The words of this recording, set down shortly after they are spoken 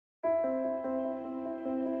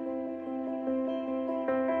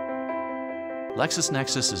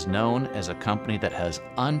LexisNexis is known as a company that has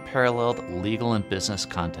unparalleled legal and business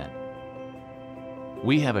content.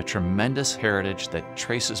 We have a tremendous heritage that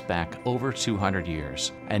traces back over 200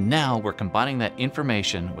 years, and now we're combining that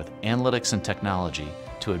information with analytics and technology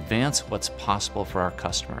to advance what's possible for our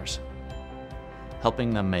customers,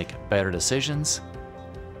 helping them make better decisions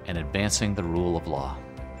and advancing the rule of law.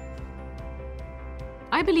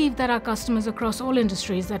 I believe that our customers across all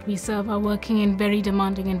industries that we serve are working in very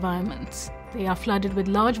demanding environments. They are flooded with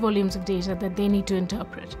large volumes of data that they need to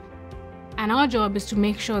interpret. And our job is to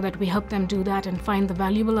make sure that we help them do that and find the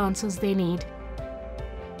valuable answers they need.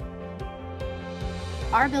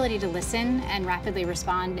 Our ability to listen and rapidly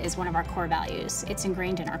respond is one of our core values. It's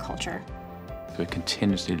ingrained in our culture. We're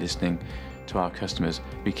continuously listening to our customers.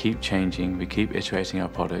 We keep changing, we keep iterating our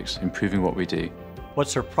products, improving what we do. What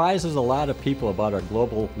surprises a lot of people about our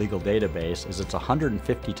global legal database is it's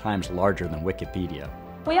 150 times larger than Wikipedia.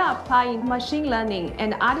 We are applying machine learning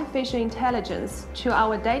and artificial intelligence to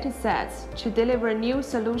our data sets to deliver new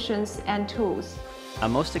solutions and tools.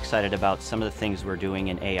 I'm most excited about some of the things we're doing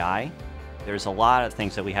in AI. There's a lot of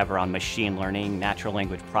things that we have around machine learning, natural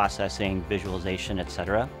language processing, visualization,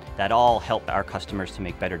 etc., that all help our customers to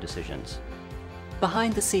make better decisions.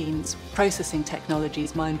 Behind the scenes, processing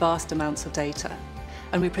technologies mine vast amounts of data,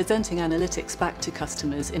 and we're presenting analytics back to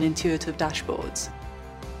customers in intuitive dashboards.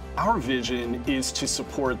 Our vision is to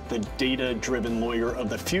support the data-driven lawyer of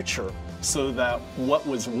the future so that what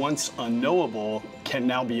was once unknowable can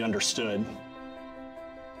now be understood.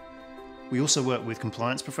 We also work with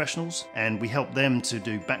compliance professionals, and we help them to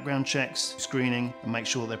do background checks, screening, and make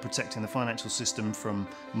sure they're protecting the financial system from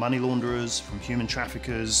money launderers, from human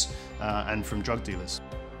traffickers, and from drug dealers.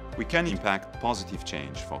 We can impact positive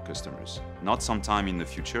change for customers, not sometime in the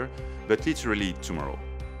future, but literally tomorrow.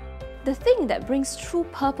 The thing that brings true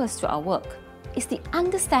purpose to our work is the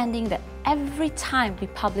understanding that every time we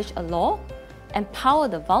publish a law, empower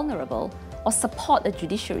the vulnerable, or support the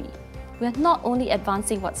judiciary, we are not only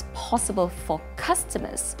advancing what's possible for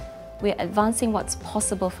customers, we are advancing what's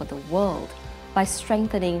possible for the world by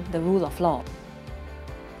strengthening the rule of law.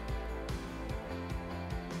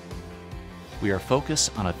 We are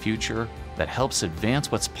focused on a future that helps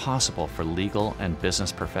advance what's possible for legal and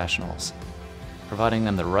business professionals, providing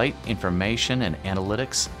them the right information and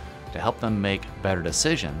analytics to help them make better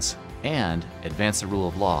decisions and advance the rule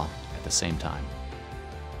of law at the same time.